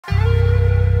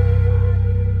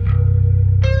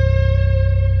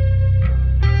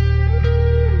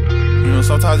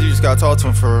Sometimes you just gotta talk to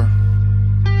him for real.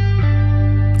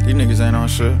 These niggas ain't on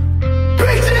shit.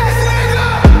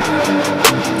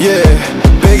 Yeah,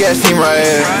 big ass team right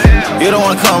here. You don't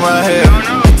wanna come right here.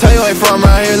 Tell you ain't from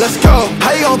right here, let's go.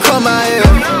 How you gon' come out here?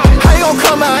 How you gon'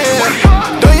 come out here?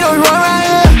 Don't you know we run right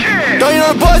here? Don't you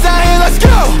know the boys out here, let's go.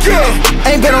 Yeah,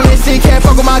 ain't been on this scene, can't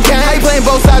fuck with my gang. How you playing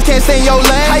both sides, can't stay in your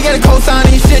lane? How you get a cosign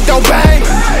and shit don't bang?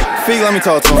 Feet, let me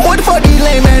talk to him. What the fuck these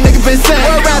lame man niggas been saying?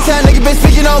 All around town niggas been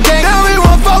speaking on gang. Now we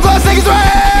want fuck us niggas right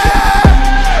here.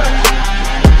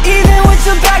 Even with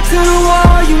your back to the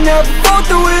wall, you never fall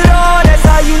through it all. That's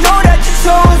how you know that you're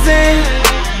chosen.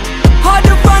 Hard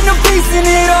to find the peace in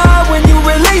it all when you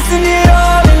releasing it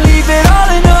all and leave it all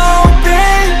in the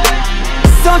open.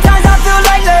 Sometimes I feel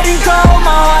like letting go.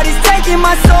 My heart is taking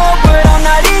my soul, but I'm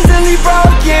not easily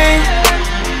broken.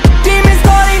 Demons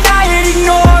calling, I hit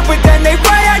ignore, but then they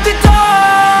right at the door.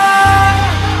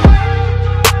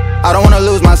 I don't wanna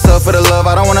lose myself for the love.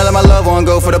 I don't wanna let my loved one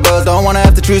go for the buzz. Don't wanna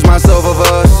have to choose myself over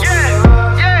us.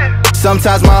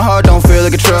 Sometimes my heart don't feel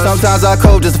like a trust. Sometimes I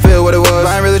cope just to feel what it was.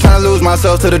 I ain't really tryna lose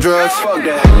myself to the drugs.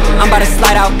 I'm about to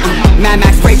slide out, Mad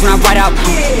Max rage when I ride out.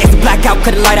 It's a blackout,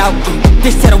 cut the light out.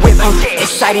 This to the whip,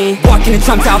 exciting. Walking the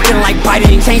jumps out, feeling like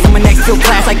biting. Chains on my neck, still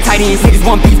class like Titans. Niggas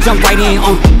want beef, jump right in.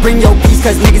 Bring your peace,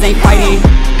 cause niggas ain't fighting.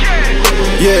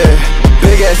 Yeah,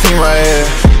 big ass team right here.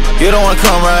 You don't wanna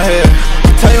come right here.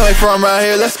 Tell you ain't from right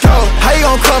here, let's go. How you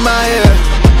gon' come out here?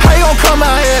 How you gon' come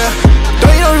out here?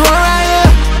 Don't you know we run right here?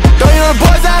 Don't you know the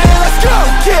boys out here, let's go.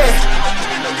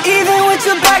 Yeah. Even with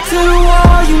your back to the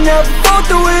wall, you never fall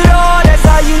through it all. That's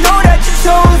how you know that you're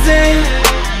chosen.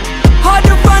 Hard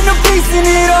to find the peace in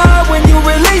it all when you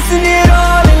releasing it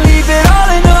all and leave it all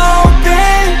in the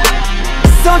open.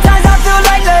 Sometimes I feel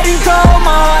like letting go.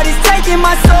 My heart is taking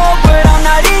my soul, but I'm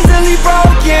not easily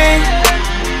broken.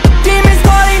 Demons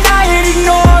calling, I hit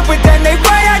ignore, but then they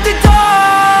right at the door.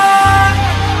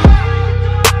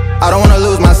 I don't wanna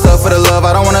lose myself for the love.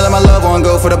 I don't wanna let my loved one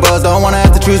go for the buzz. Don't wanna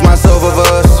have to choose myself over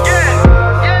us.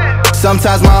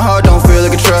 Sometimes my heart don't feel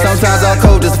like a trust. Sometimes I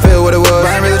cope just to feel what it was.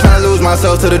 I ain't really tryna lose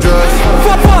myself to the drugs.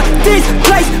 Fuck this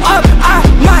place up, I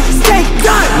might stay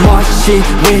done. Marching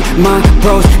with my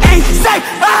bros, ain't safe.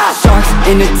 Sharks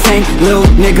in the tank, little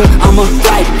nigga, I'ma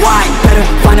fight. Why? Better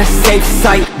find a safe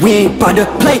site. We ain't bout to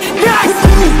play nice.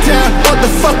 Down,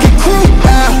 motherfucking crew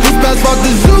out. These bells brought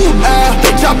the zoo out.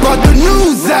 Bitch, I brought the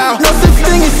news out. No such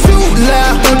thing as too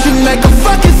loud. Don't you make a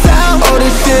fucking sound. Oh,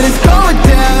 this shit is going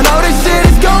down. Oh, this shit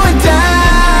is